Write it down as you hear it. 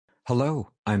Hello,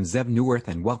 I'm Zev Newworth,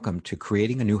 and welcome to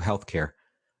Creating a New Healthcare,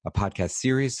 a podcast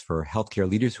series for healthcare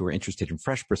leaders who are interested in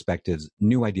fresh perspectives,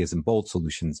 new ideas, and bold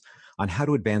solutions on how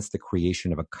to advance the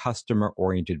creation of a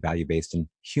customer-oriented, value-based, and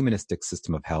humanistic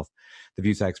system of health. The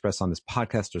views I express on this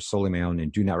podcast are solely my own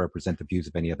and do not represent the views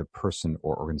of any other person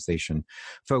or organization.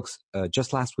 Folks,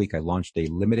 just last week, I launched a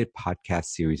limited podcast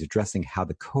series addressing how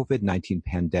the COVID-19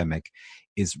 pandemic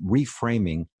is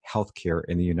reframing healthcare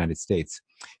in the United States.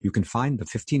 You can find the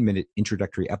 15-minute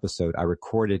introductory episode I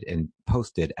recorded and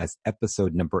posted as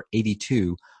episode number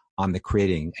 82 on the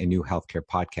Creating a New Healthcare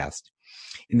podcast.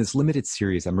 In this limited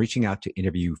series, I'm reaching out to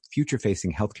interview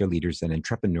future-facing healthcare leaders and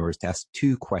entrepreneurs to ask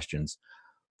two questions.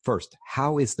 First,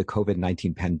 how is the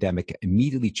COVID-19 pandemic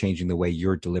immediately changing the way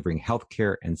you're delivering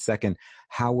healthcare? And second,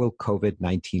 how will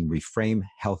COVID-19 reframe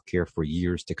healthcare for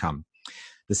years to come?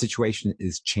 The situation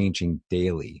is changing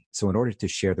daily. So in order to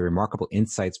share the remarkable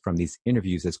insights from these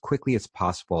interviews as quickly as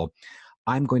possible,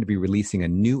 I'm going to be releasing a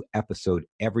new episode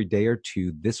every day or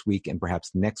two this week and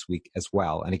perhaps next week as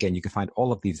well. And again, you can find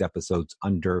all of these episodes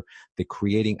under the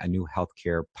Creating a New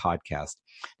Healthcare podcast.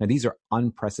 Now, these are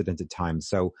unprecedented times.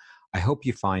 So I hope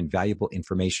you find valuable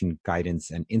information, guidance,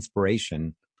 and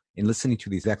inspiration in listening to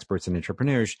these experts and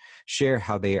entrepreneurs share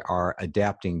how they are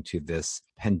adapting to this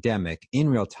pandemic in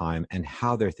real time and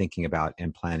how they're thinking about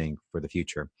and planning for the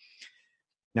future.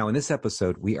 Now, in this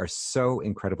episode, we are so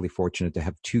incredibly fortunate to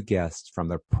have two guests from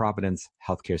the Providence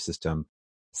healthcare system,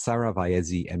 Sara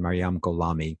Vaezi and Mariam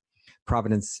Gholami.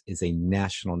 Providence is a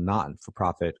national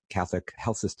not-for-profit Catholic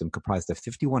health system comprised of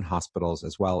 51 hospitals,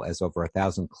 as well as over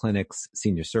 1,000 clinics,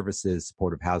 senior services,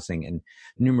 supportive housing, and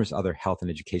numerous other health and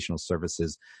educational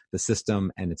services. The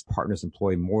system and its partners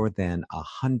employ more than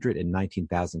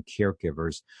 119,000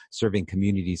 caregivers serving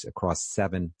communities across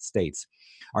 7 states.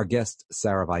 Our guest,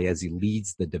 Sara Vaezi,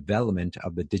 leads the development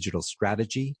of the digital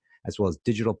strategy, as well as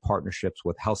digital partnerships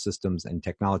with health systems and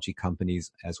technology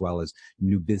companies, as well as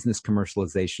new business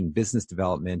commercialization, business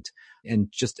development, and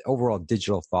just overall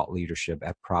digital thought leadership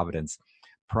at Providence.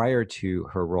 Prior to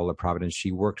her role at Providence,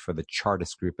 she worked for the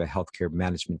Chartis Group, a healthcare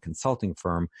management consulting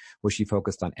firm, where she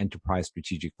focused on enterprise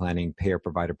strategic planning,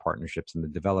 payer-provider partnerships, and the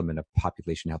development of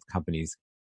population health companies.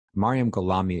 Mariam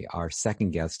Gholami, our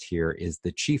second guest here, is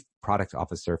the Chief Product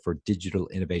Officer for Digital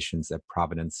Innovations at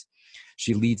Providence.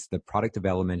 She leads the product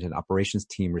development and operations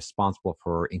team responsible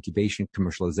for incubation,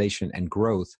 commercialization, and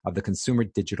growth of the consumer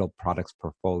digital products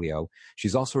portfolio.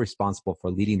 She's also responsible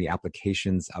for leading the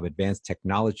applications of advanced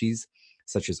technologies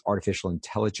such as artificial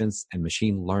intelligence and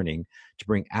machine learning to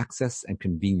bring access and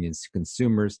convenience to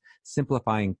consumers,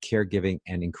 simplifying caregiving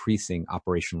and increasing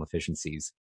operational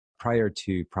efficiencies. Prior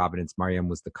to Providence, Mariam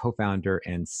was the co-founder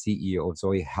and CEO of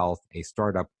Zoe Health, a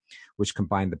startup which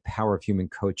combined the power of human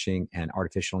coaching and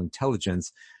artificial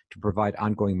intelligence to provide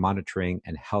ongoing monitoring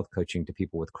and health coaching to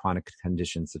people with chronic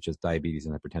conditions such as diabetes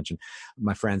and hypertension.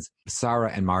 My friends,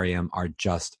 Sara and Mariam are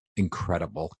just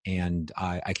incredible. And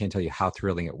I can't tell you how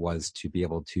thrilling it was to be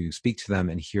able to speak to them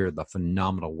and hear the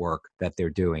phenomenal work that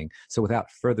they're doing. So without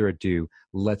further ado,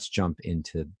 let's jump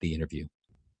into the interview.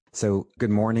 So good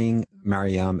morning,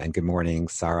 Mariam, and good morning,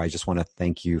 Sara. I just want to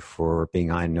thank you for being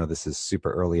on. I know this is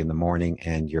super early in the morning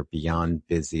and you're beyond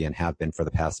busy and have been for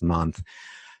the past month.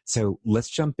 So let's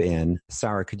jump in.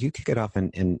 Sara, could you kick it off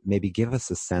and maybe give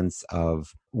us a sense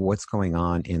of what's going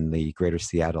on in the greater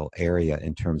Seattle area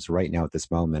in terms right now at this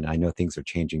moment? I know things are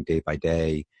changing day by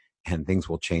day and things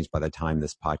will change by the time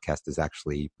this podcast is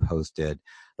actually posted.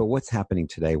 But what's happening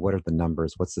today? What are the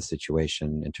numbers? What's the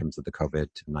situation in terms of the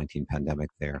COVID-19 pandemic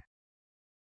there?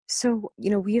 So,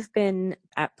 we've been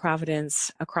at Providence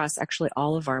across actually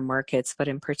all of our markets, but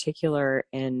in particular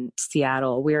in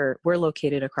Seattle, we're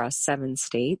located across 7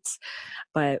 states,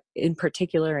 but in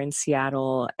particular in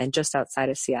Seattle and just outside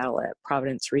of Seattle at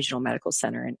Providence Regional Medical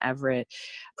Center in Everett,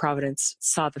 Providence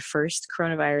saw the first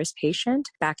coronavirus patient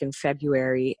back in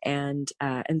February. And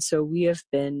so we have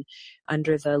been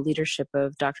under the leadership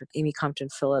of Dr. Amy Compton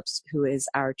Phillips, who is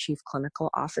our Chief Clinical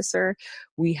Officer.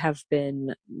 We have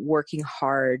been working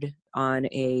hard on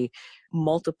a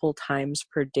multiple times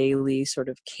per daily sort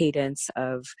of cadence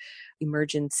of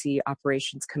emergency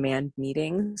operations command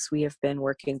meetings. We have been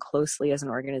working closely as an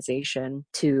organization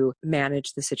to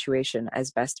manage the situation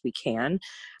as best we can,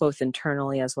 both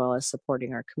internally as well as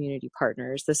supporting our community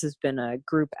partners. This has been a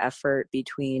group effort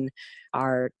between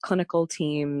our clinical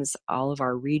teams, all of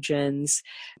our regions,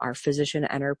 our physician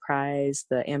enterprise,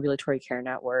 the ambulatory care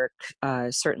network,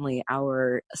 certainly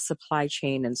our supply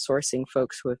chain and sourcing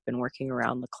folks who have been working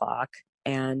around the clock.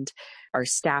 and our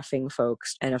staffing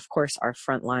folks, and of course our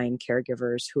frontline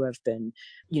caregivers who have been,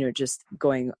 just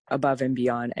going above and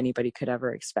beyond anybody could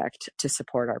ever expect to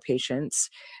support our patients.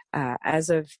 As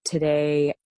of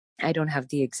today, I don't have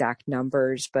the exact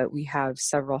numbers, but we have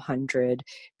several hundred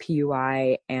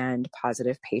PUI and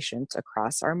positive patients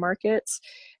across our markets,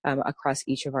 across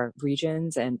each of our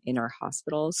regions and in our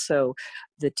hospitals. So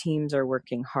the teams are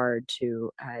working hard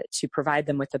to provide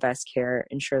them with the best care,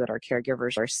 ensure that our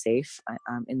caregivers are safe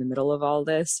in the middle of all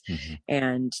this,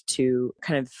 and to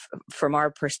kind of, from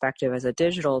our perspective as a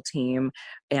digital team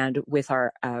and with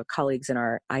our colleagues in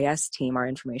our IS team, our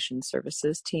information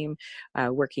services team,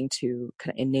 working to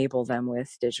kind of enable them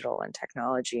with digital and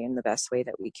technology in the best way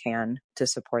that we can to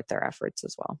support their efforts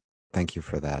as well. Thank you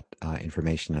for that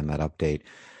information and that update.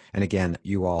 And again,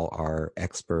 you all are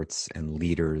experts and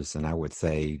leaders, and I would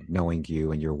say, knowing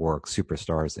you and your work,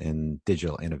 superstars in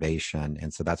digital innovation.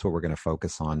 And so that's what we're going to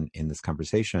focus on in this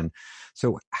conversation.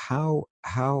 So how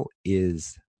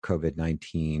is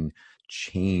COVID-19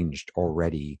 changed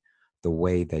already the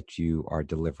way that you are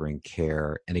delivering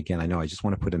care? And again, I know I just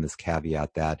want to put in this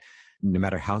caveat that no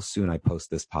matter how soon I post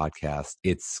this podcast,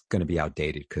 it's going to be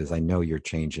outdated because I know you're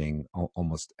changing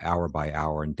almost hour by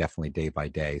hour and definitely day by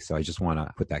day. So I just want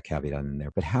to put that caveat in there.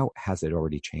 But how has it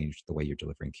already changed the way you're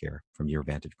delivering care from your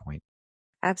vantage point?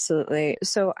 Absolutely.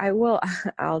 So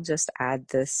I'll just add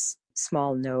this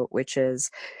small note, which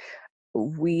is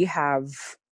we have,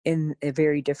 in a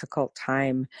very difficult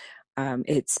time,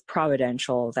 it's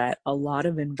providential that a lot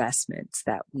of investments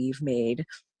that we've made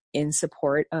in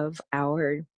support of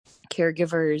our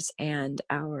caregivers and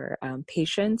our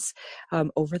patients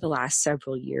over the last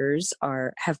several years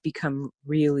have become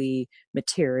really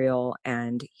material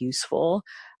and useful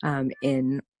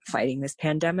in fighting this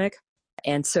pandemic.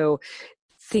 And so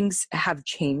things have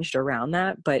changed around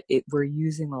that, but we're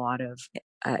using a lot of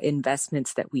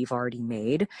investments that we've already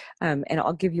made. And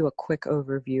I'll give you a quick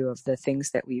overview of the things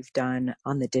that we've done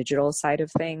on the digital side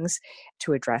of things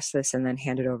to address this, and then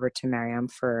hand it over to Mariam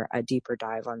for a deeper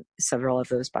dive on several of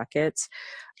those buckets.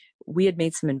 We had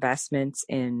made some investments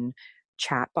in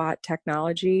chatbot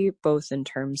technology, both in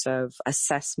terms of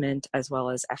assessment as well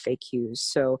as FAQs.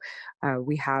 So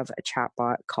we have a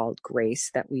chatbot called Grace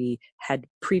that we had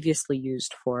previously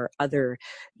used for other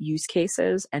use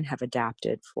cases and have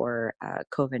adapted for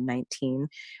COVID-19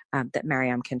 that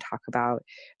Mariam can talk about.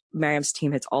 Mariam's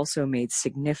team has also made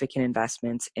significant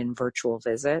investments in virtual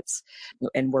visits,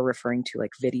 and we're referring to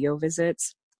like video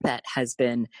visits. That has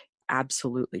been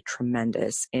absolutely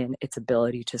tremendous in its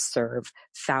ability to serve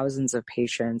thousands of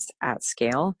patients at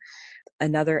scale.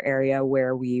 Another area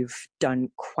where we've done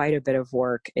quite a bit of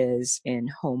work is in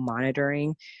home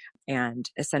monitoring, and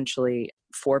essentially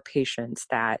for patients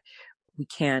that we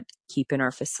can't keep in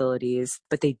our facilities,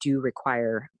 but they do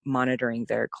require monitoring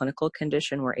their clinical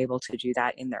condition. We're able to do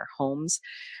that in their homes,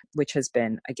 which has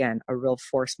been, again, a real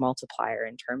force multiplier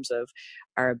in terms of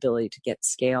our ability to get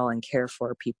scale and care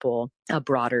for people, a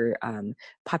broader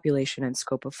population and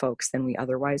scope of folks than we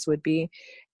otherwise would be.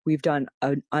 We've done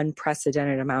an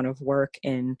unprecedented amount of work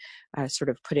in sort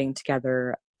of putting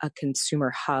together a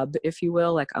consumer hub, if you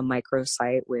will, like a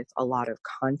microsite with a lot of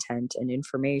content and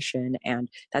information. And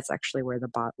that's actually where the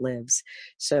bot lives.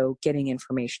 So getting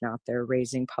information out there,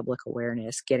 raising public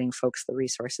awareness, getting folks the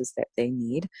resources that they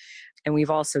need. And we've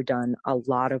also done a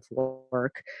lot of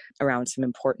work around some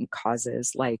important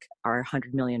causes like our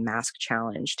 100 million mask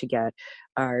challenge to get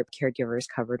our caregivers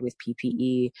covered with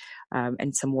PPE,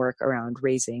 and some work around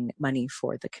raising money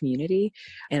for the community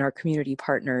and our community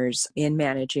partners in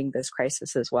managing this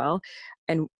crisis as well.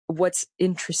 And what's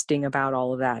interesting about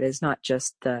all of that is not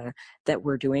just that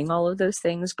we're doing all of those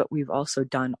things, but we've also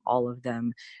done all of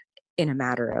them in a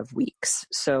matter of weeks.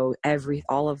 So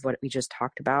all of what we just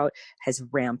talked about has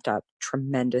ramped up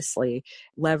tremendously,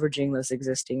 leveraging those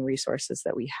existing resources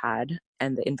that we had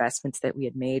and the investments that we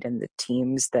had made and the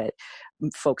teams that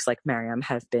folks like Mariam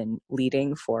have been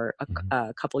leading for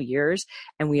a couple years.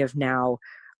 And we have now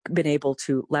been able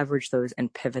to leverage those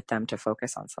and pivot them to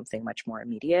focus on something much more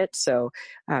immediate. So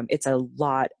it's a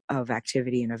lot of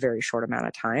activity in a very short amount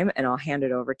of time. And I'll hand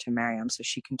it over to Mariam so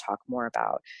she can talk more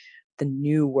about the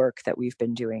new work that we've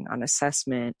been doing on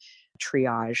assessment,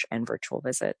 triage, and virtual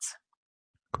visits.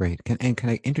 Great. Can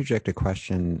I interject a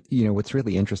question? What's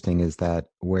really interesting is that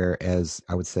whereas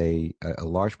I would say a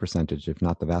large percentage, if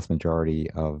not the vast majority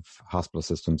of hospital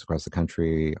systems across the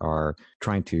country are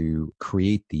trying to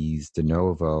create these de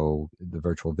novo, the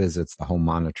virtual visits, the home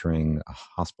monitoring,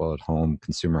 hospital at home,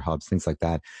 consumer hubs, things like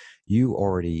that, you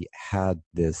already had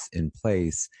this in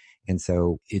place. And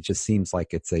so it just seems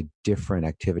like it's a different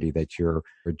activity that you're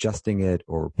adjusting it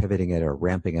or pivoting it or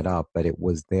ramping it up, but it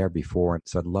was there before.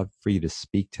 So I'd love for you to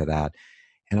speak to that.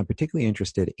 And I'm particularly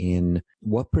interested in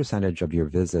what percentage of your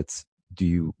visits do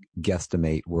you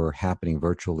guesstimate were happening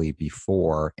virtually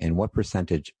before, and what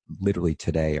percentage literally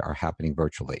today are happening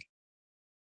virtually?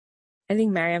 I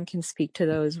think Mariam can speak to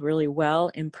those really well,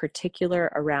 in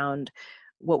particular around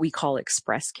what we call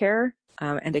Express Care.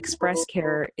 And Express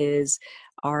Care is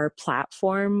our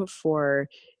platform for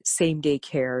same-day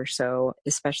care. So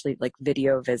especially like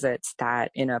video visits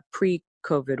that in a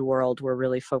pre-COVID world were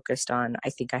really focused on, I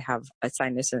think I have a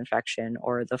sinus infection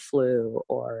or the flu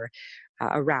or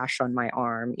a rash on my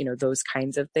arm, those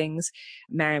kinds of things.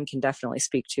 Mariam can definitely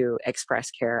speak to Express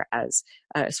Care as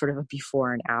sort of a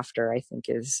before and after, I think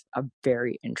is a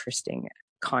very interesting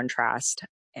contrast.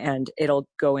 And it'll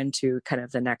go into kind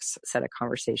of the next set of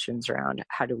conversations around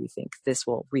how do we think this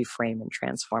will reframe and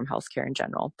transform healthcare in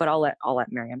general. But I'll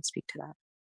let Mariam speak to that.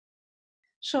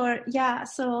 Sure. Yeah.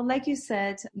 So like you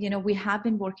said, we have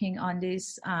been working on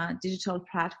these digital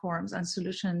platforms and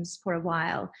solutions for a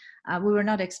while. We were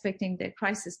not expecting the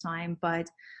crisis time, but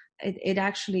it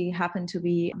actually happened to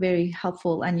be very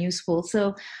helpful and useful.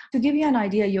 So to give you an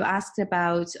idea, you asked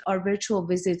about our virtual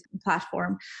visit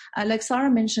platform. Like Sarah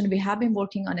mentioned, we have been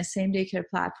working on a same-day care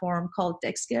platform called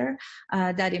DexCare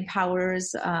that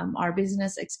empowers our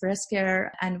business Express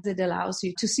Care, and it allows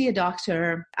you to see a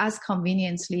doctor as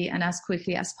conveniently and as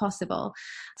quickly as possible.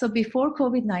 So before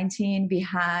COVID-19, we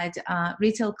had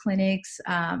retail clinics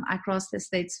across the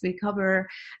states we cover,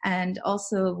 and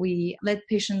also we let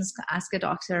patients ask a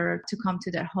doctor to come to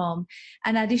their home.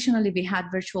 And additionally, we had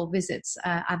virtual visits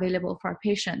available for our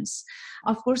patients.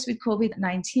 Of course, with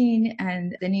COVID-19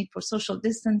 and the need for social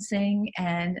distancing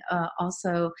and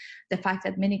also the fact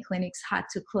that many clinics had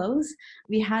to close,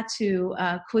 we had to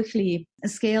quickly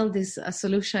scale this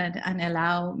solution and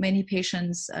allow many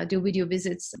patients do video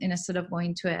visits instead of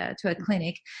going to a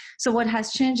clinic. So what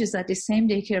has changed is that the same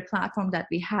day care platform that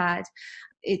we had,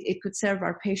 it could serve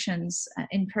our patients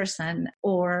in person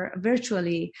or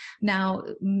virtually. Now,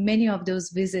 many of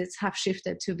those visits have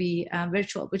shifted to be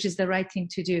virtual, which is the right thing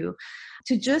to do.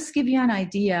 To just give you an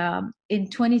idea, in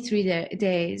 23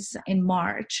 days in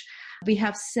March, we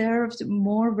have served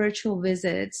more virtual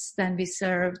visits than we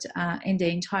served in the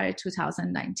entire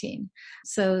 2019.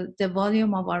 So the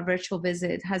volume of our virtual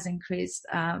visit has increased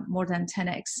more than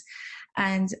 10x.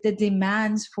 And the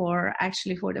demands for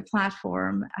the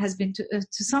platform has been to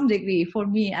some degree for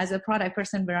me as a product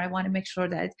person, where I want to make sure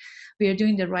that we are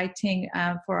doing the right thing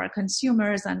for our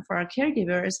consumers and for our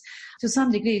caregivers. To some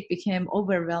degree, it became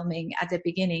overwhelming at the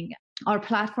beginning. Our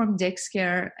platform,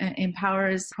 DexCare,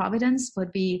 empowers Providence, but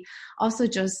we also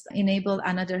just enable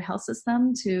another health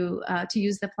system to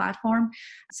use the platform.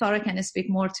 Sarah can speak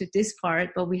more to this part,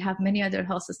 but we have many other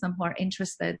health systems who are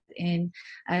interested in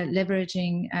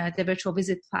leveraging the virtual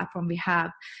visit platform we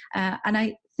have. And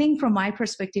I think from my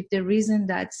perspective, the reason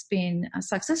that's been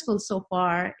successful so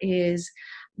far is,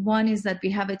 one is that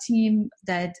we have a team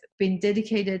that's been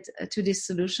dedicated to this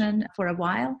solution for a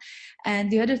while.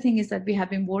 And the other thing is that we have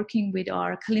been working with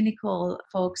our clinical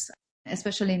folks,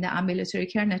 especially in the ambulatory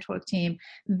care network team,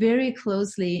 very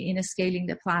closely in scaling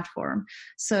the platform.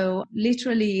 So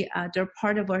literally, they're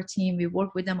part of our team. We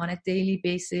work with them on a daily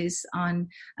basis on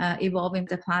evolving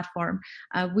the platform.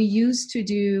 We used to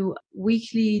do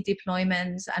weekly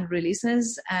deployments and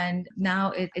releases, and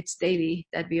now it's daily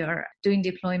that we are doing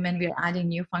deployment. We are adding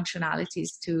new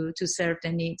functionalities to serve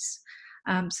the needs.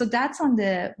 So that's on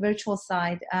the virtual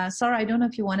side. Sarah, I don't know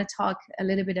if you want to talk a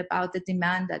little bit about the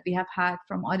demand that we have had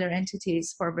from other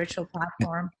entities for a virtual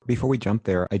platform. Before we jump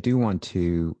there, I do want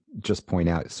to just point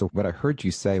out, so what I heard you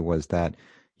say was that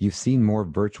you've seen more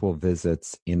virtual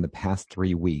visits in the past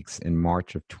 3 weeks in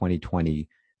March of 2020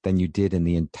 than you did in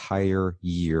the entire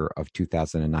year of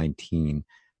 2019,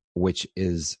 which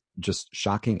is just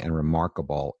shocking and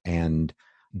remarkable. And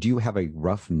do you have a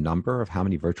rough number of how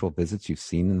many virtual visits you've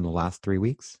seen in the last 3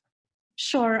 weeks?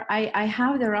 Sure. I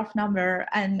have the rough number,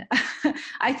 and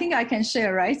I think I can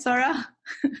share, right, Sarah?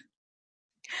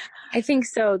 I think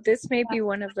so. This may be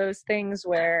one of those things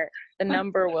where the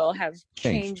number will have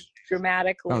changed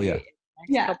dramatically in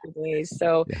the next couple of days.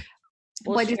 So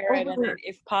we'll share it, and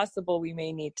if possible, we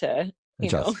may need to,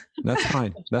 That's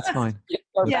fine. That's fine.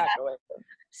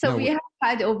 So we have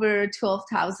had over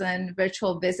 12,000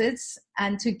 virtual visits.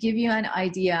 And to give you an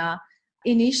idea,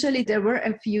 initially there were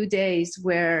a few days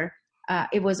where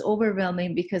it was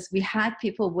overwhelming because we had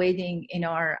people waiting in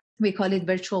we call it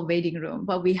virtual waiting room,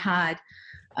 but we had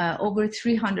over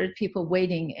 300 people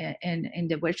waiting in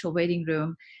the virtual waiting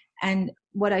room. And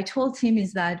what I told him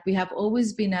is that we have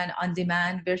always been an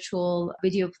on-demand virtual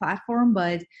video platform,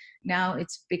 but now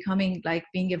it's becoming like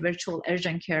being a virtual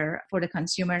urgent care for the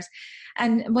consumers.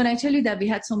 And when I tell you that we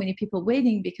had so many people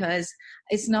waiting, because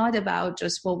it's not about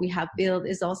just what we have built,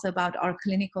 it's also about our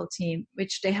clinical team,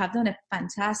 which they have done a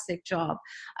fantastic job.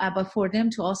 But for them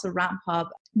to also ramp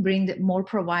up, bring more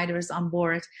providers on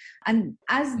board. And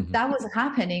as that was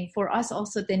happening, for us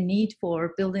also the need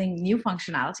for building new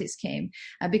functionalities came,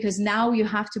 because now you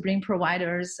have to bring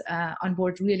providers on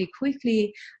board really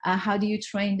quickly. How do you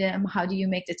train them? How do you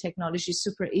make the technology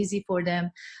super easy for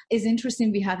them? It's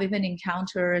interesting. We have even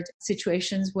encountered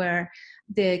situations where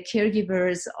the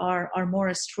caregivers are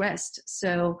more stressed.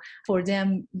 So for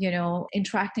them,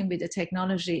 interacting with the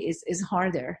technology is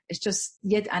harder. It's just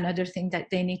yet another thing that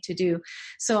they need to do.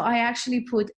 So I actually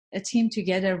put a team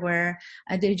together where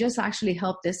they just actually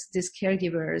help these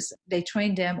caregivers. They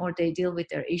train them, or they deal with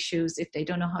their issues if they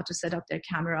don't know how to set up their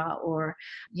camera, or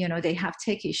they have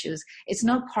tech issues. It's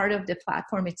not part of the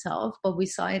platform itself, but we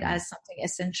saw it as something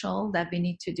essential that we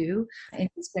need to do in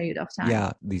this period of time.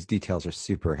 Yeah, these details are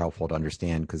super helpful to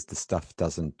understand, because the stuff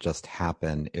doesn't just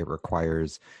happen. It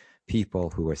requires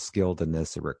people who are skilled in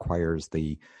this. It requires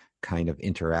the kind of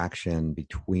interaction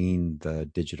between the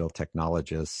digital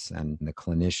technologists and the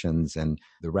clinicians, and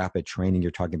the rapid training you're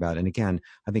talking about. And again,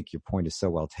 I think your point is so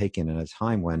well taken. In a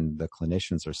time when the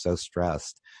clinicians are so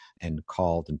stressed and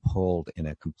called and pulled in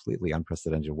a completely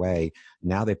unprecedented way,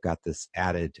 now they've got this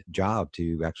added job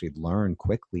to actually learn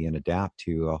quickly and adapt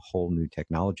to a whole new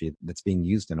technology that's being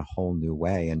used in a whole new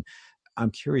way. And I'm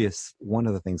curious, one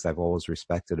of the things I've always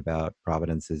respected about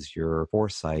Providence is your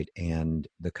foresight and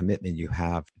the commitment you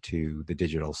have to the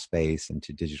digital space and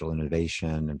to digital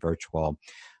innovation and virtual.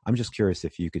 I'm just curious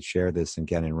if you could share this,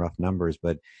 again, in rough numbers,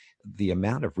 but the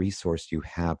amount of resource you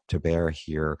have to bear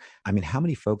here. I mean, how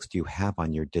many folks do you have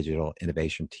on your digital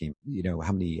innovation team?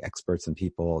 How many experts and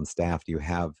people and staff do you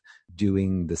have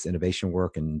doing this innovation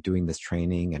work and doing this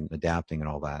training and adapting and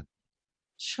all that?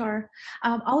 Sure.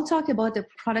 I'll talk about the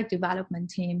product development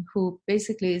team, who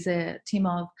basically is a team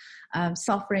of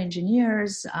software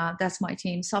engineers. That's my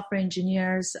team: software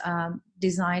engineers,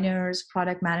 designers,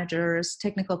 product managers,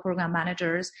 technical program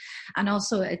managers, and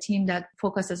also a team that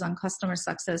focuses on customer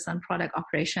success and product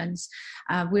operations.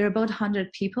 We're about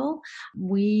 100 people.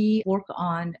 We work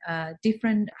on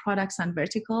different products and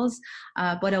verticals,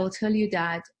 but I will tell you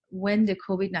that when the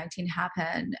COVID-19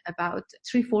 happened about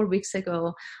 3-4 weeks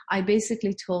ago, I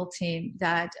basically told him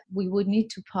that we would need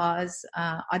to pause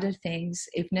other things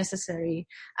if necessary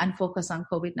and focus on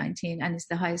COVID-19, and it's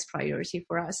the highest priority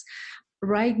for us.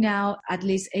 Right now, at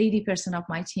least 80% of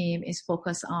my team is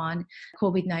focused on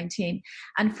COVID-19.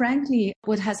 And frankly,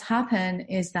 what has happened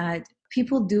is that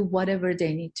people do whatever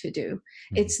they need to do.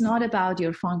 It's not about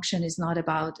your function. It's not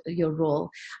about your role.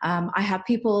 I have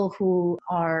people who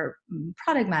are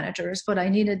product managers, but I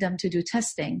needed them to do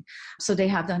testing. So they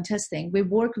have done testing. We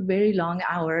work very long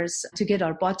hours to get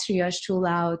our bot triage tool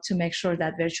out to make sure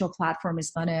that virtual platform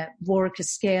is going to work,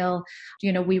 scale.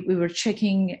 We were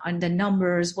checking on the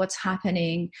numbers, what's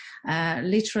happening,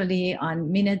 literally on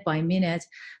minute by minute.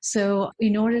 So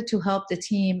in order to help the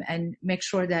team and make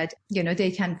sure that,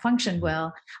 they can function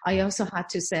well, I also had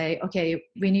to say, okay,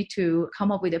 we need to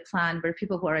come up with a plan where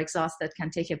people who are exhausted can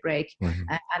take a break,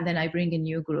 and then I bring a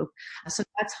new group. So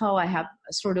that's how I have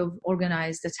sort of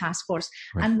organized the task force.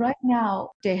 Right. And right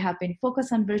now, they have been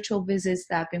focused on virtual visits,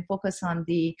 they have been focused on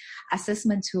the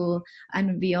assessment tool,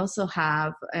 and we also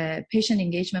have a patient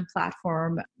engagement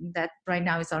platform that right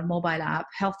now is our mobile app,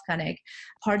 Health Connect.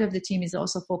 Part of the team is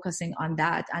also focusing on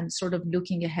that and sort of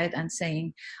looking ahead and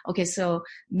saying, okay, so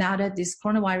now that this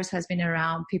coronavirus has been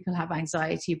around, people have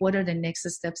anxiety. What are the next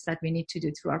steps that we need to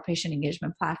do through our patient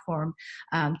engagement platform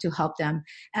to help them?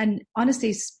 And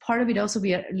honestly, part of it also,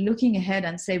 we are looking ahead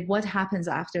and say, what happens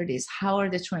after this? How are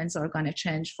the trends are going to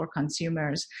change for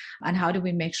consumers? And how do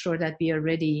we make sure that we are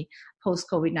ready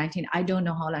post-COVID-19? I don't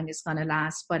know how long it's going to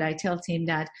last, but I tell team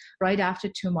that right after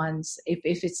 2 months,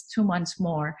 if it's 2 months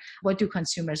more, what do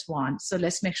consumers want? So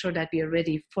let's make sure that we are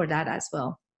ready for that as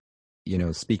well.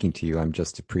 Speaking to you, I'm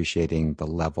just appreciating the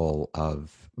level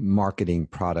of marketing,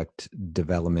 product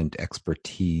development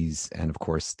expertise, and of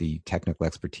course the technical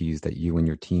expertise that you and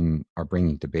your team are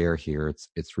bringing to bear here.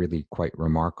 It's really quite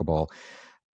remarkable.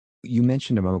 You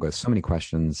mentioned a moment ago, so many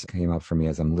questions came up for me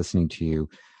as I'm listening to you.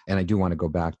 And I do want to go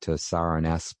back to Sarah and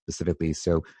ask specifically.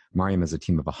 So Mariam has a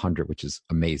team of 100, which is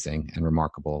amazing and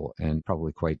remarkable and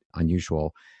probably quite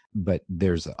unusual. But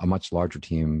there's a much larger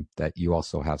team that you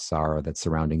also have, Sarah, that's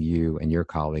surrounding you and your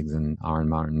colleagues and Aaron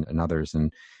Martin and others.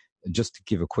 And just to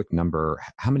give a quick number,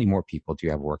 how many more people do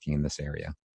you have working in this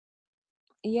area?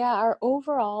 Yeah, our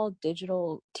overall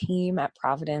digital team at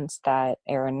Providence that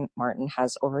Aaron Martin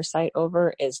has oversight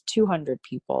over is 200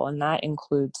 people, and that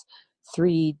includes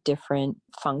 3 different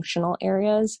functional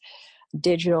areas.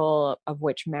 Digital, of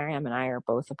which Mariam and I are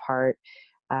both a part,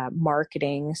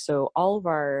 marketing. So all of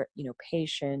our,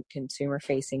 patient consumer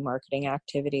facing marketing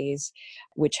activities,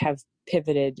 which have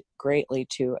pivoted greatly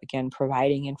to, again,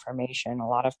 providing information, a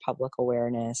lot of public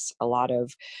awareness, a lot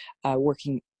of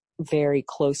working very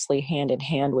closely hand in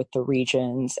hand with the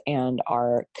regions and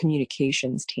our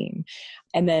communications team.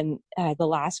 And then the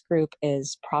last group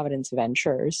is Providence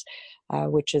Ventures,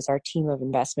 which is our team of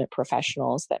investment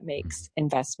professionals that makes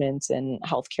investments in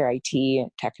healthcare IT,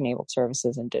 tech-enabled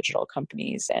services, and digital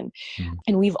companies. And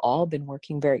we've all been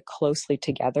working very closely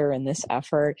together in this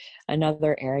effort.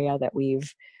 Another area that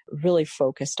we've really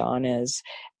focused on is,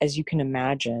 as you can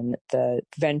imagine, the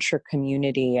venture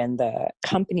community and the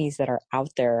companies that are out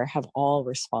there have all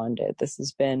responded. This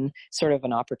has been sort of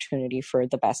an opportunity for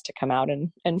the best to come out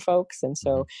and folks. And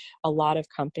so a lot of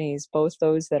companies, both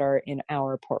those that are in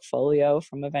our portfolio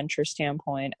from a venture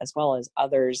standpoint, as well as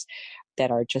others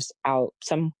that are just out,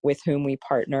 some with whom we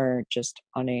partner just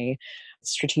on a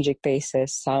strategic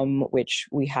basis, some which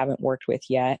we haven't worked with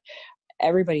yet.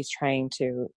 Everybody's trying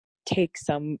to take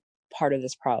some part of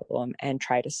this problem and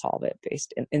try to solve it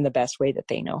based in the best way that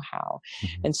they know how.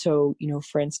 And so,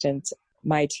 for instance,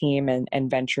 my team and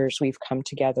ventures, we've come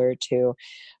together to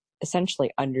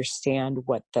essentially understand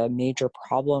what the major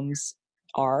problems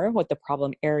are, what the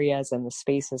problem areas and the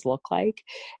spaces look like,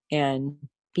 and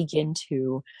begin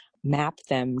to map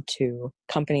them to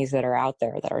companies that are out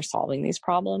there that are solving these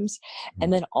problems.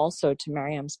 And then also, to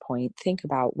Mariam's point, think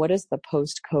about, what does the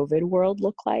post-COVID world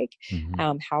look like?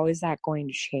 How is that going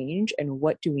to change? And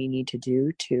what do we need to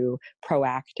do to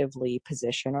proactively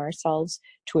position ourselves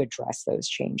to address those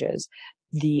changes?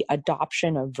 The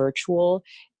adoption of virtual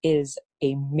is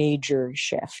a major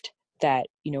shift that,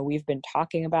 we've been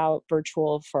talking about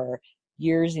virtual for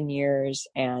years and years,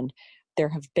 and there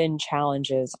have been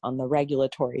challenges on the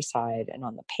regulatory side and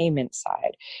on the payment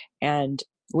side. And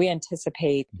we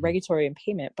anticipate regulatory and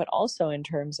payment, but also in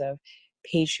terms of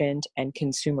patient and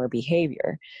consumer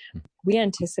behavior. We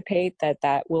anticipate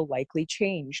that will likely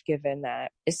change, given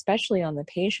that, especially on the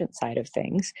patient side of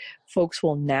things, folks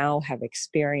will now have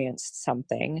experienced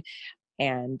something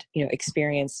and,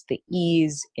 experience the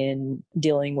ease in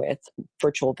dealing with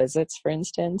virtual visits, for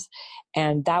instance,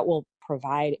 and that will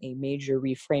provide a major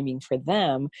reframing for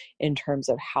them in terms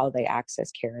of how they access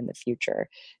care in the future.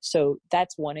 So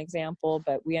that's one example,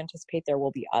 but we anticipate there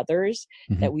will be others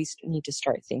that we need to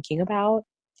start thinking about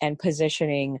and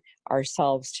positioning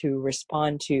ourselves to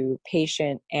respond to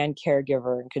patient and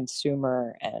caregiver and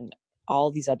consumer and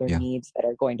all these other needs that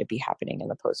are going to be happening in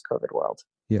the post-COVID world.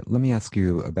 Yeah, let me ask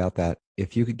you about that.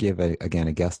 If you could give, a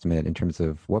guesstimate in terms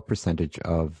of what percentage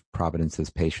of Providence's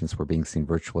patients were being seen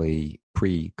virtually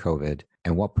pre-COVID,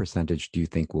 and what percentage do you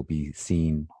think will be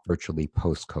seen virtually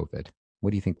post-COVID?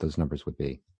 What do you think those numbers would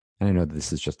be? And I know that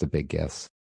this is just a big guess.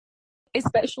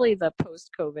 Especially the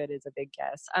post-COVID is a big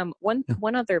guess.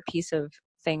 One other piece of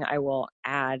thing I will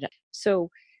add.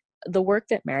 So the work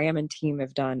that Mariam and team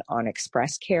have done on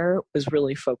Express Care was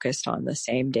really focused on the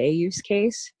same day use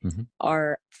case.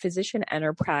 Our physician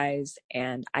enterprise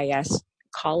and IS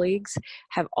colleagues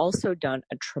have also done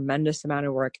a tremendous amount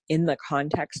of work in the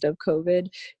context of COVID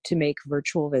to make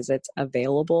virtual visits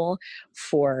available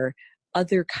for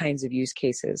other kinds of use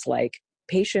cases, like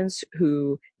patients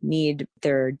who need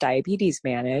their diabetes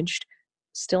managed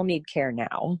still need care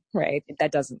now, right?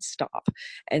 That doesn't stop.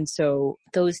 And so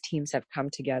those teams have come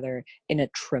together in a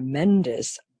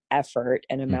tremendous effort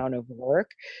and amount of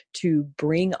work to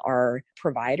bring our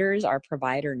providers, our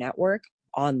provider network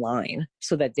online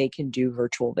so that they can do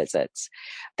virtual visits.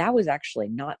 That was actually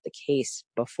not the case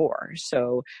before.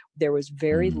 So there was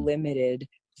very limited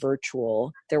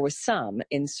virtual. There was some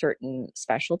in certain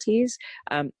specialties,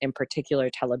 in particular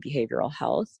telebehavioral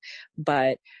health,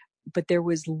 but there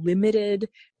was limited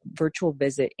virtual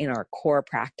visit in our core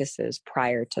practices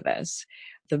prior to this.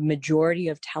 The majority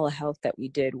of telehealth that we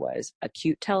did was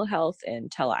acute telehealth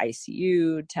and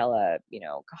tele-ICU,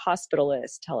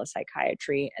 hospitalist,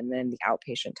 telepsychiatry, and then the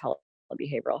outpatient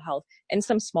telebehavioral health, and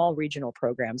some small regional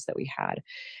programs that we had.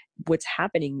 What's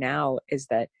happening now is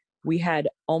that we had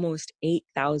almost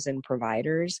 8,000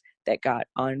 providers that got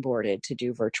onboarded to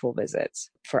do virtual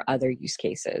visits for other use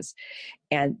cases.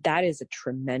 And that is a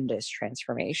tremendous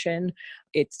transformation.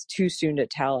 It's too soon to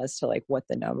tell as to what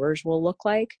the numbers will look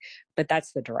like, but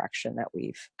that's the direction that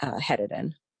we've headed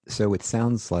in. So it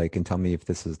sounds like, and tell me if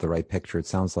this is the right picture, it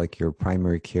sounds like your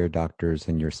primary care doctors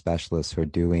and your specialists are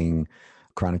doing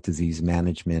chronic disease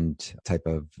management type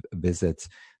of visits,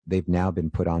 they've now been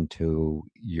put onto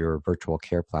your virtual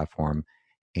care platform.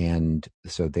 And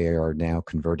so they are now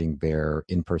converting their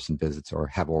in-person visits, or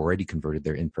have already converted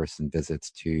their in-person visits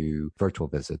to virtual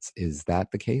visits. Is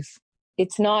that the case?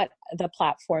 It's not the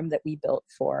platform that we built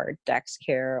for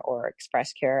DexCare or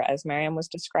Express Care, as Mariam was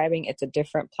describing. It's a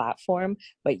different platform.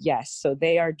 But yes, so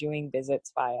they are doing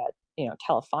visits via,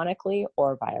 telephonically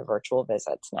or via virtual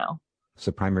visits now.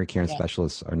 So primary care and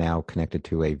specialists are now connected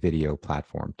to a video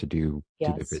platform to do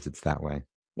the visits that way.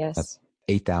 Yes. That's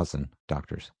 8,000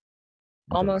 doctors.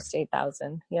 Almost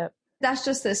 8,000. Yep. That's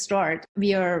just the start.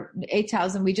 We are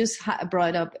 8,000. We just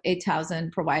brought up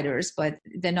 8,000 providers, but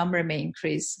the number may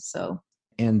increase.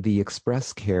 And the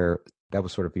Express Care, that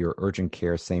was sort of your urgent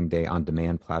care, same day on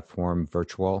demand platform,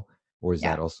 virtual, or is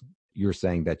that also, you're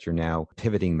saying that you're now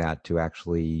pivoting that to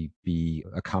actually be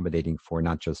accommodating for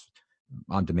not just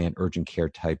on demand urgent care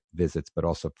type visits, but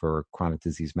also for chronic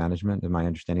disease management? Am I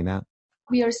understanding that?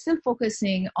 We are still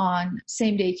focusing on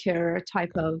same-day care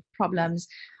type of problems.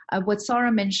 What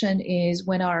Sarah mentioned is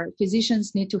when our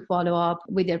physicians need to follow up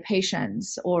with their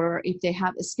patients, or if they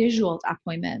have scheduled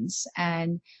appointments,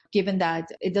 and given that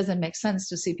it doesn't make sense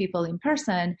to see people in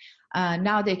person,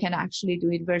 now they can actually do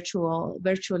it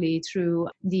virtually through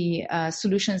the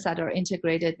solutions that are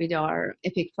integrated with our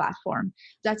Epic platform.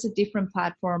 That's a different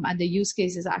platform, and the use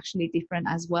case is actually different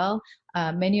as well.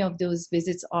 Many of those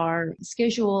visits are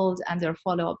scheduled and they're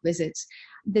follow-up visits.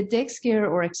 The DexCare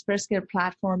or Express Care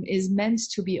platform is meant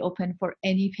to be open for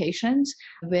any patient,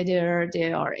 whether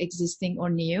they are existing or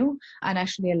new. And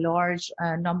actually a large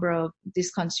number of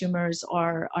these consumers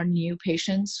are new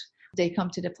patients. They come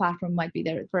to the platform, might be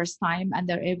their first time, and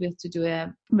they're able to do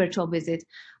a virtual visit.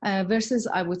 Versus,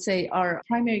 I would say, our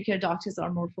primary care doctors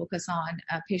are more focused on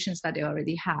patients that they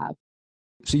already have.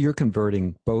 So you're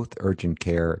converting both urgent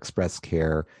care, express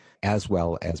care, as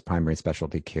well as primary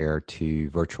specialty care to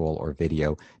virtual or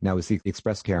video. Now, is the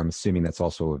express care, I'm assuming that's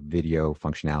also a video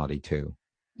functionality too.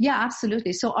 Yeah,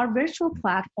 absolutely. So our virtual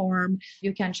platform,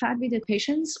 you can chat with the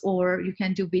patients or you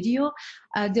can do video.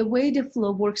 The way the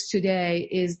flow works today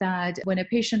is that when a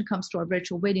patient comes to our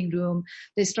virtual waiting room,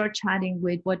 they start chatting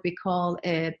with what we call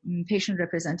a patient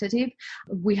representative.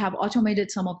 We have automated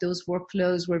some of those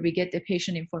workflows where we get the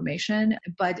patient information,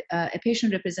 but a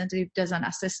patient representative does an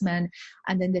assessment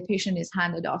and then the patient is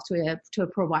handed off to a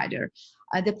provider.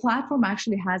 The platform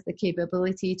actually has the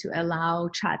capability to allow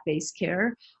chat-based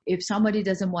care. If somebody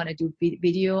doesn't want to do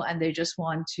video and they just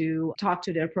want to talk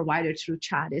to their provider through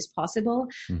chat, is possible.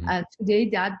 Mm-hmm. Today,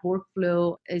 that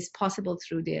workflow is possible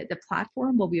through the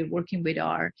platform, but we are working with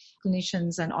our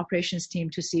clinicians and operations team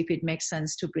to see if it makes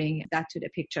sense to bring that to the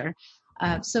picture.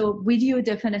 So video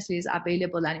definitely is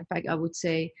available. And in fact, I would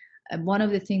say one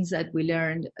of the things that we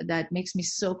learned that makes me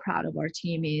so proud of our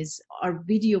team is our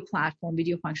video platform,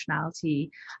 video functionality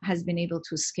has been able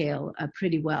to scale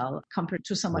pretty well compared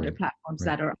to some other platforms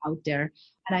that are out there.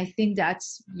 And I think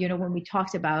that's, when we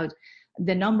talked about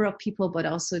the number of people, but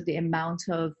also the amount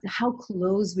of how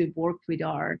close we work with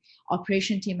our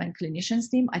operation team and clinicians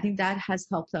team, I think that has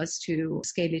helped us to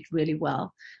scale it really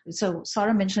well. So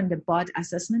Sarah mentioned the bot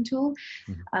assessment tool.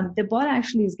 Mm-hmm. The bot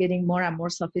actually is getting more and more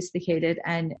sophisticated.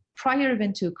 And prior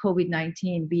even to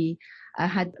COVID-19, we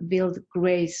had built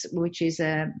Grace, which is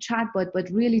a chatbot, but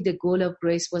really the goal of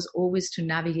Grace was always to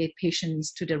navigate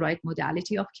patients to the right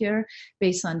modality of care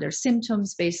based on their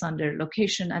symptoms, based on their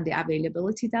location and the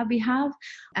availability that we have.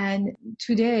 And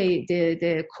today,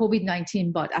 the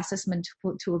COVID-19 bot assessment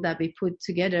tool that we put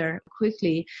together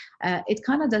quickly, it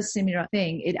kind of does similar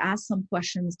thing. It asks some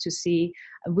questions to see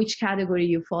which category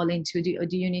you fall into.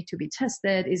 Do you need to be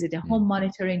tested? Is it a home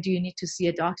monitoring? Do you need to see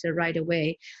a doctor right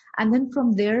away? And then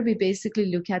from there, we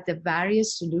basically look at the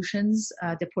various solutions,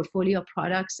 the portfolio of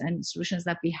products and solutions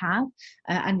that we have,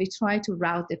 and we try to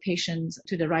route the patients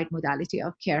to the right modality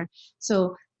of care.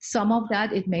 So some of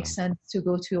that, it makes sense to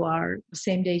go to our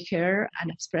same-day care and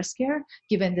express care,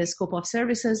 given the scope of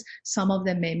services. Some of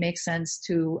them may make sense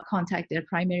to contact their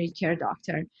primary care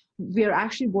doctor. We are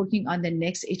actually working on the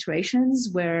next iterations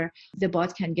where the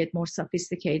bot can get more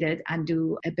sophisticated and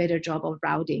do a better job of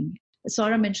routing.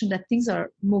 Sarah mentioned that things are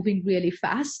moving really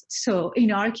fast. So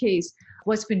in our case,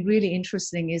 what's been really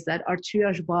interesting is that our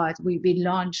triage bot, we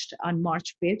launched on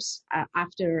March 5th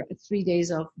after 3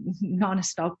 days of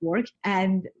non-stop work.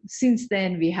 And since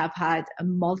then, we have had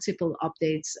multiple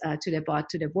updates to the bot,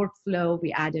 to the workflow.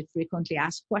 We added frequently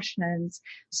asked questions.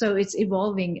 So it's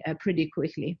evolving pretty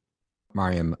quickly.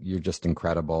 Mariam, you're just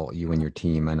incredible, you and your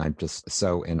team. And I'm just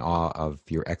so in awe of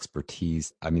your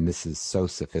expertise. I mean, this is so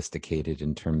sophisticated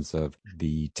in terms of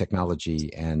the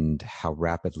technology and how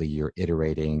rapidly you're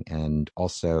iterating. And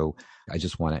also, I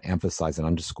just want to emphasize and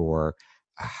underscore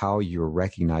how you're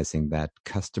recognizing that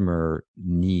customer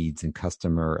needs and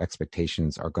customer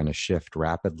expectations are going to shift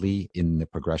rapidly in the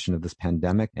progression of this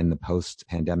pandemic and the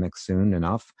post-pandemic soon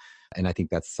enough. And I think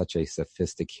that's such a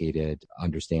sophisticated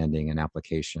understanding and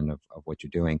application of what you're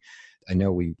doing. I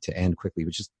know to end quickly,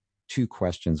 but just two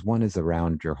questions. One is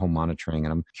around your home monitoring.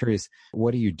 And I'm curious,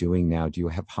 what are you doing now? Do you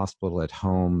have hospital at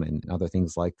home and other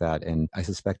things like that? And I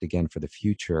suspect, again, for the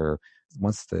future,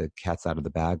 once the cat's out of the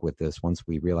bag with this, once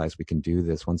we realize we can do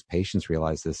this, once patients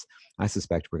realize this, I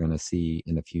suspect we're going to see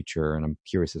in the future, and I'm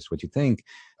curious as to what you think,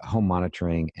 home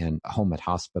monitoring and home at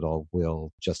hospital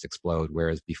will just explode.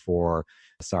 Whereas before,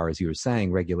 Sarah, as you were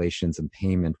saying, regulations and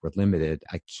payment were limited.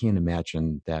 I can't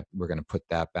imagine that we're going to put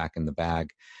that back in the bag.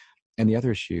 And the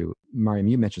other issue, Mariam,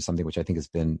 you mentioned something which I think has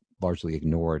been largely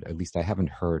ignored. At least I haven't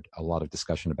heard a lot of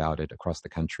discussion about it across the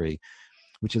country,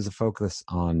 which is a focus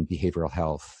on behavioral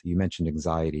health. You mentioned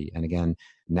anxiety. And again,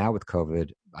 now with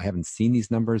COVID, I haven't seen these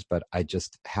numbers, but I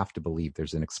just have to believe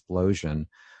there's an explosion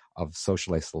of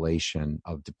social isolation,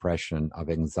 of depression, of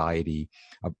anxiety,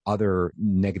 of other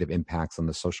negative impacts on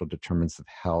the social determinants of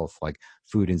health, like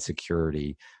food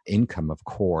insecurity, income, of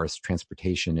course,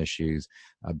 transportation issues,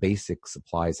 basic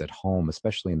supplies at home,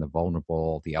 especially in the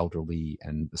vulnerable, the elderly,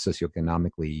 and the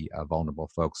socioeconomically vulnerable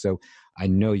folks. So I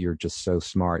know you're just so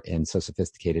smart and so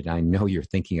sophisticated. And I know you're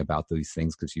thinking about these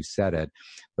things because you said it,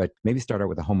 but maybe start out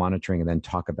with the home monitoring and then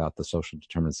talk about the social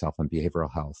determinants of health and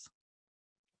behavioral health.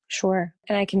 Sure.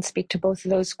 And I can speak to both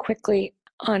of those quickly.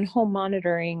 On home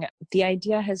monitoring, the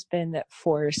idea has been that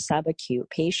for subacute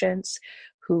patients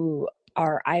who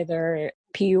are either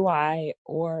PUI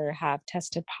or have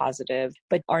tested positive,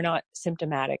 but are not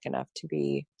symptomatic enough to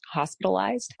be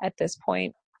hospitalized at this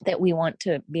point, that we want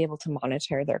to be able to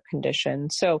monitor their condition.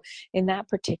 So in that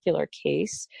particular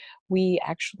case, we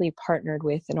actually partnered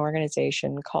with an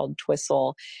organization called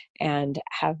Twistle and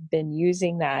have been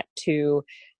using that to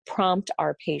prompt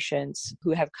our patients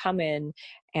who have come in,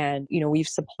 and we've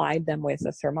supplied them with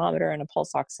a thermometer and a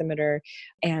pulse oximeter,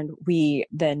 and we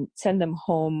then send them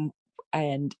home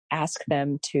and ask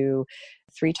them to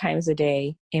 3 times a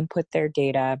day input their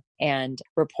data and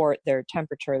report their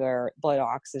temperature, their blood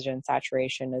oxygen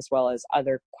saturation, as well as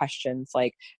other questions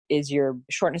like, is your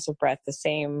shortness of breath the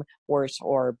same, worse,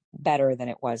 or better than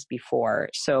it was before?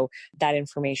 So that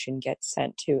information gets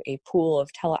sent to a pool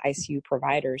of tele-ICU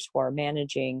providers who are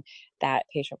managing that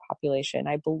patient population.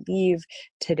 I believe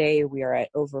today we are at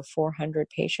over 400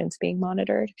 patients being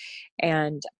monitored,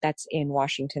 and that's in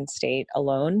Washington State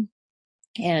alone.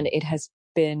 And it has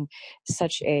been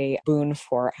such a boon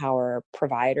for our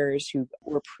providers who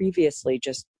were previously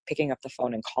just picking up the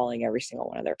phone and calling every single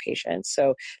one of their patients.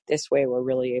 So this way, we're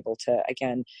really able to,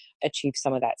 again, achieve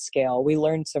some of that scale. We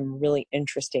learned some really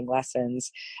interesting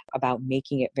lessons about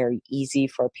making it very easy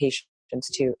for patients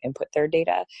to input their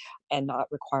data and not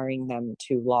requiring them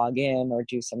to log in or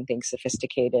do something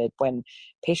sophisticated. When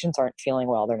patients aren't feeling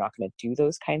well, they're not going to do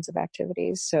those kinds of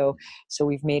activities. So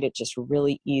we've made it just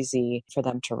really easy for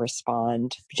them to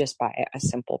respond just by a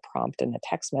simple prompt in the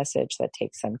text message that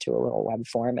takes them to a little web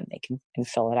form, and they can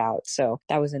fill it out. So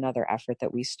that was another effort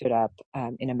that we stood up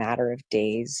in a matter of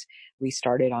days. We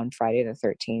started on Friday the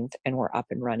 13th, and we're up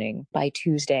and running by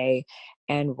Tuesday,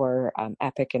 and we're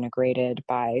Epic integrated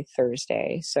by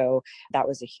Thursday. So that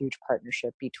was a huge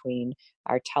partnership between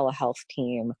our telehealth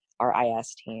team, our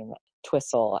IS team,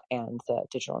 Twistle, and the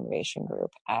Digital Innovation Group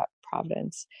at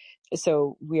Providence.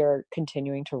 So we are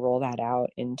continuing to roll that out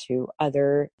into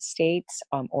other states,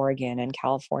 Oregon and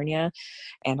California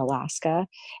and Alaska.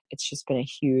 It's just been a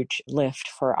huge lift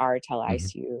for our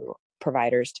tele-ICU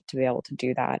providers to be able to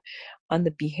do that. On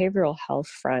the behavioral health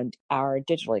front, our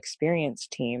digital experience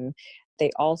team,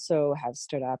 they also have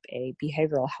stood up a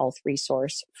behavioral health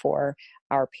resource for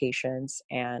our patients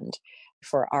and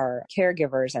for our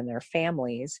caregivers and their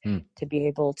families to be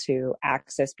able to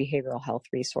access behavioral health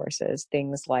resources,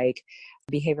 things like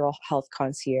behavioral health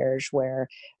concierge, where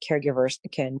caregivers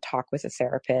can talk with a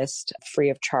therapist free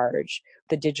of charge.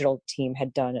 The digital team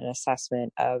had done an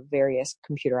assessment of various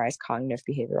computerized cognitive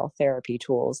behavioral therapy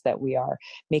tools that we are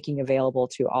making available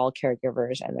to all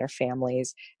caregivers and their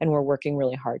families. And we're working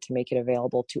really hard to make it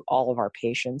available to all of our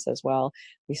patients as well.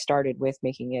 We started with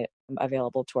making it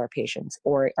available to our patients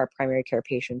or our primary care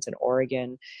patients in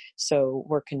Oregon. So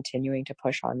we're continuing to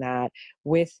push on that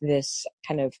with this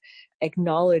kind of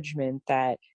acknowledgement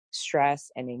that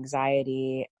stress and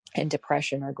anxiety and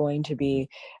depression are going to be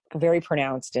very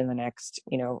pronounced in the next,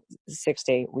 6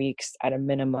 to 8 weeks at a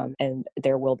minimum. And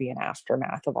there will be an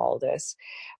aftermath of all this.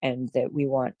 And that we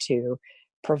want to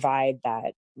provide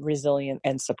that resilience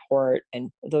and support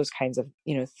and those kinds of,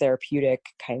 therapeutic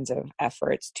kinds of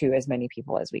efforts to as many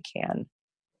people as we can.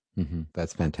 Mm-hmm.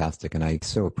 That's fantastic. And I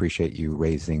so appreciate you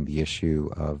raising the issue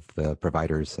of the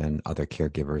providers and other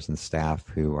caregivers and staff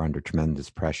who are under tremendous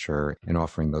pressure and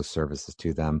offering those services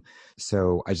to them.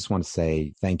 So I just want to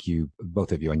say thank you,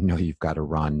 both of you. I know you've got to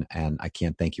run, and I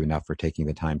can't thank you enough for taking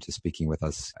the time to speaking with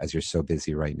us as you're so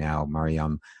busy right now.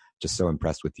 Mariam, just so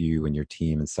impressed with you and your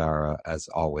team. And Sarah, as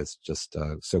always, just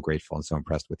so grateful and so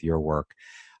impressed with your work.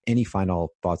 Any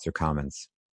final thoughts or comments?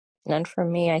 None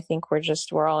from me. I think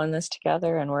we're all in this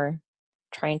together, and we're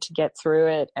trying to get through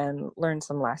it and learn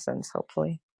some lessons,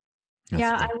 hopefully.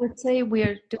 I would say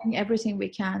we're doing everything we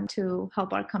can to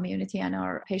help our community and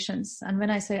our patients. And when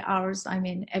I say ours, I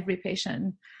mean every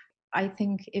patient. I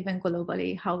think even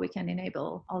globally, how we can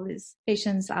enable all these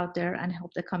patients out there and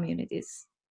help the communities.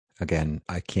 Again,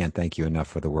 I can't thank you enough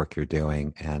for the work you're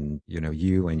doing. And,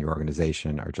 you and your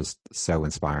organization are just so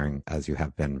inspiring, as you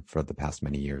have been for the past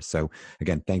many years. So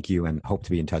again, thank you, and hope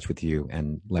to be in touch with you,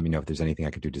 and let me know if there's anything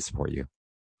I could do to support you.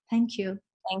 Thank you.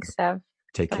 Thanks, Sev.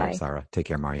 Take care, Sarah. Take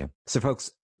care, Maria. So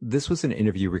folks, this was an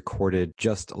interview recorded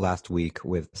just last week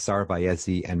with Sarah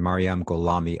Bayezi and Mariam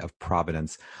Gholami of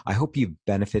Providence. I hope you've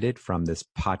benefited from this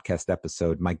podcast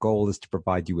episode. My goal is to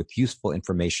provide you with useful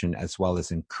information as well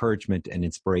as encouragement and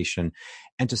inspiration,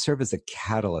 and to serve as a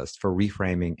catalyst for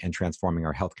reframing and transforming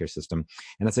our healthcare system.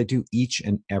 And as I do each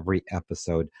and every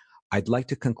episode, I'd like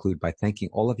to conclude by thanking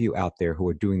all of you out there who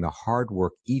are doing the hard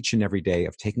work each and every day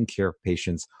of taking care of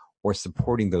patients or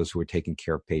supporting those who are taking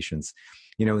care of patients.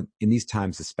 In these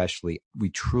times especially, we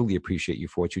truly appreciate you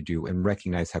for what you do and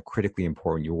recognize how critically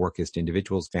important your work is to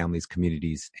individuals, families,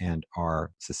 communities, and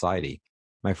our society.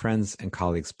 My friends and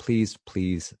colleagues, please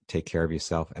take care of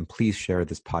yourself, and please share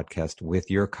this podcast with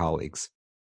your colleagues.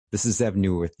 This is Zev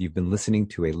Neuwirth. You've been listening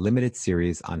to a limited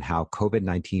series on how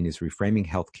COVID-19 is reframing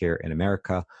healthcare in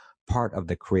America, part of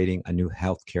the Creating a New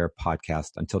Healthcare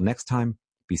podcast. Until next time,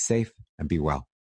 be safe and be well.